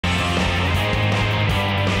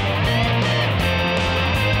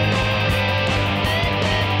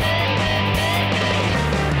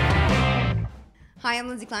Hi, I'm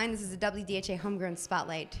Lindsay Klein. This is the WDHA Homegrown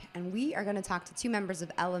Spotlight, and we are going to talk to two members of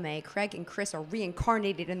Elemae. Craig and Chris are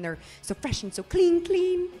reincarnated, and they're so fresh and so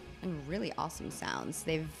clean, and really awesome sounds.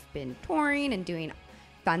 They've been touring and doing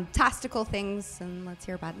fantastical things, and let's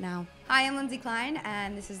hear about it now. Hi, I'm Lindsay Klein,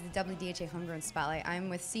 and this is the WDHA Homegrown Spotlight. I'm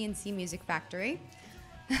with C&C Music Factory.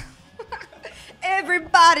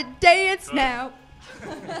 Everybody dance now.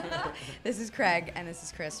 This is Craig, and this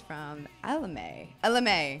is Chris from Elemae.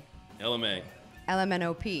 Elemae.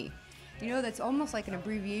 LMNOP. You know, that's almost like an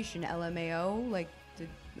abbreviation, LMAO. Like,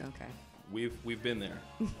 okay. We've been there.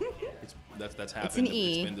 That's happened. It's an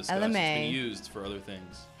E. It's been discussed. Elemae. It's been used for other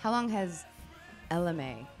things. How long has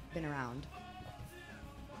Elemae been around?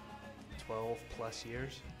 12 plus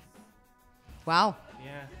years. Wow.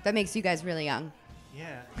 Yeah. That makes you guys really young.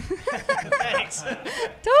 Yeah. Thanks.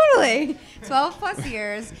 Totally. 12 plus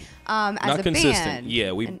years as Not a consistent. band.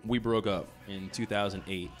 Yeah, we broke up in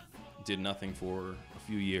 2008. Did nothing for a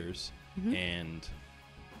few years, and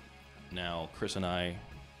now Chris and I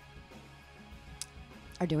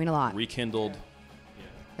are doing a lot. rekindled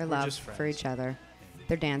Their We're love just for friends. each other.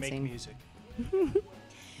 They're dancing. Make music.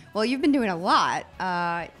 Well, you've been doing a lot.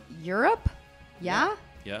 Europe? Yeah?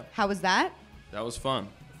 Yeah, How was that? that was fun.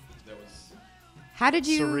 That was How did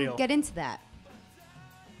you Surreal. get into that?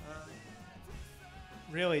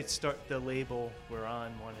 Really, the label we're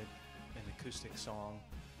on wanted an acoustic song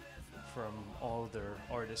from all of their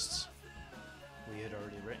artists. We had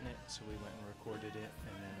already written it, so we went and recorded it,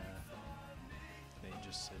 and then they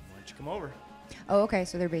just said, "Why don't you come over?" Oh, okay.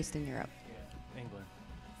 So they're based in Europe. Yeah, England.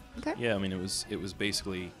 Okay. yeah. I mean, it was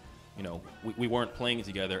basically, you know, we weren't playing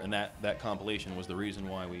together, and that compilation was the reason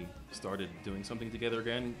why we started doing something together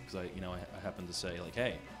again. Because I happened to say, like,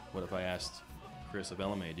 hey, what if I asked Chris of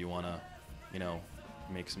Elemae, do you want to, you know,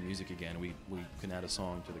 make some music again? We can add a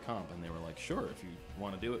song to the comp, and they were like, sure, if you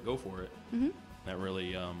want to do it, go for it. That really,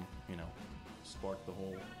 you know, sparked the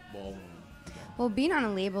whole ball rolling. Well, being on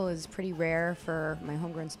a label is pretty rare for my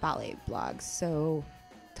Homegrown Spotlight blogs. So,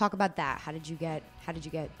 talk about that. How did you get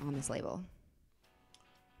on this label?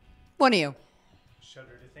 One of you.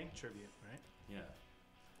 Shudder to Think tribute, right? Yeah,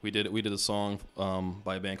 we did a song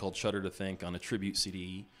by a band called Shudder to Think on a tribute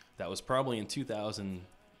CD that was probably in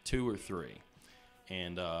 2002 or 3,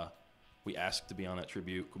 and we asked to be on that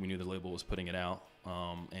tribute. We knew the label was putting it out,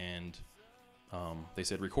 and they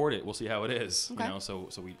said, record it, we'll see how it is. Okay. You know, so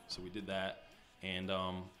we did that, and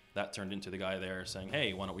that turned into the guy there saying,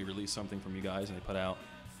 hey, why don't we release something from you guys? And they put out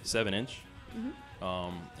a 7-inch,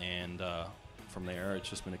 and from there it's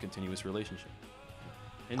just been a continuous relationship.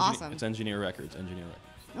 Awesome. It's Engineer Records.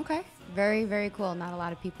 Okay. Very, very cool. Not a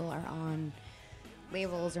lot of people are on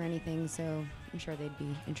labels or anything, so I'm sure they'd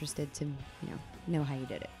be interested to, know how you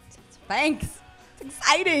did it. So thanks. It's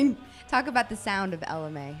exciting. Talk about the sound of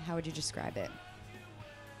Elemae. How would you describe it?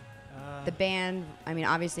 The band, I mean,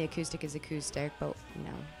 obviously acoustic is acoustic, but,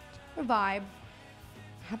 a vibe.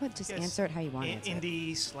 How about just Yes. answer it how you want to answer it?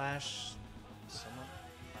 Indie / somewhat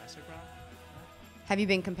classic rock. Have you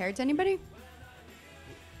been compared to anybody?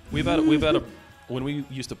 We've had a when we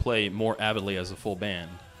used to play more avidly as a full band,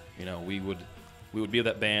 we would be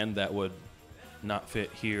that band that would not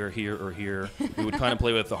fit here, or here. We would kind of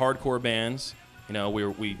play with the hardcore bands.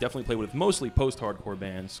 We definitely played with mostly post-hardcore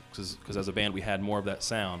bands because as a band we had more of that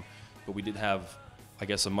sound, but we did have, I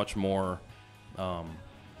guess, a much more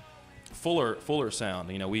fuller sound.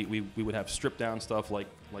 We would have stripped down stuff like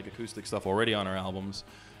acoustic stuff already on our albums,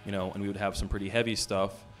 and we would have some pretty heavy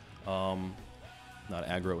stuff, not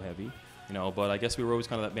aggro heavy, but I guess we were always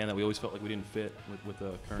kind of that band that we always felt like we didn't fit with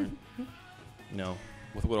the current,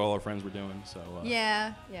 with what all our friends were doing. So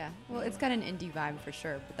Yeah. Well, it's got an indie vibe for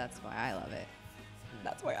sure, but that's why I love it.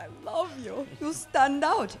 That's why I love you. You stand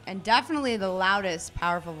out. And definitely the loudest,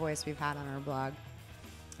 powerful voice we've had on our blog.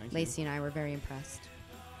 thank you. Lacey and I were very impressed.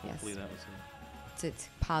 Yes. Hopefully that was It's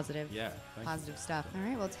positive. yeah. Thank you. Positive stuff. All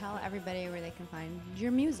right, well, tell everybody where they can find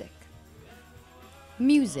your music.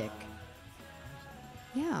 Music.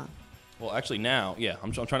 Yeah. Well, actually now, yeah,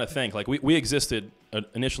 I'm trying to think. Like we existed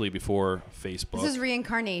initially before Facebook. This is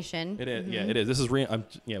reincarnation. It is, yeah, it is. This is we have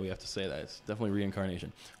to say that it's definitely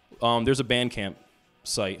reincarnation. There's a Bandcamp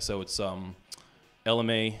site, so it's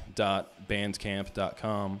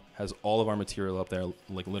elemae.bandcamp.com. Has all of our material up there,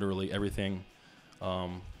 like literally everything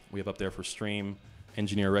we have up there for stream.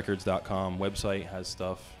 Engineerrecords.com website has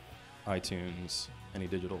stuff, iTunes, any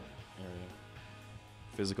digital area,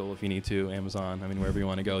 physical if you need to, Amazon. I mean, wherever you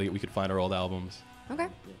want to go, we could find our old albums. Okay,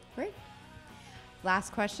 great.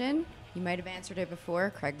 Last question. You might have answered it before.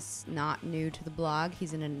 Craig's not new to the blog.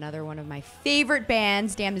 He's in another one of my favorite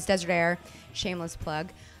bands, Damn This Desert Air. Shameless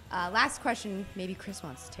plug. Last question. Maybe Chris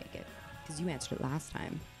wants to take it. because you answered it last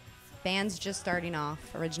time. Bands just starting off,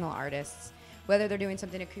 original artists, whether they're doing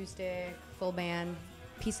something acoustic, full band,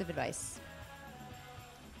 piece of advice.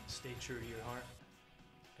 Stay true to your heart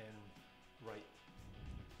and write.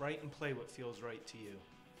 Write and play what feels right to you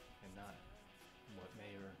and not what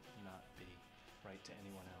may or not be right to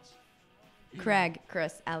anyone else. Craig,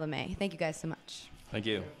 Chris, Elemae, thank you guys so much. Thank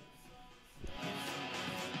you.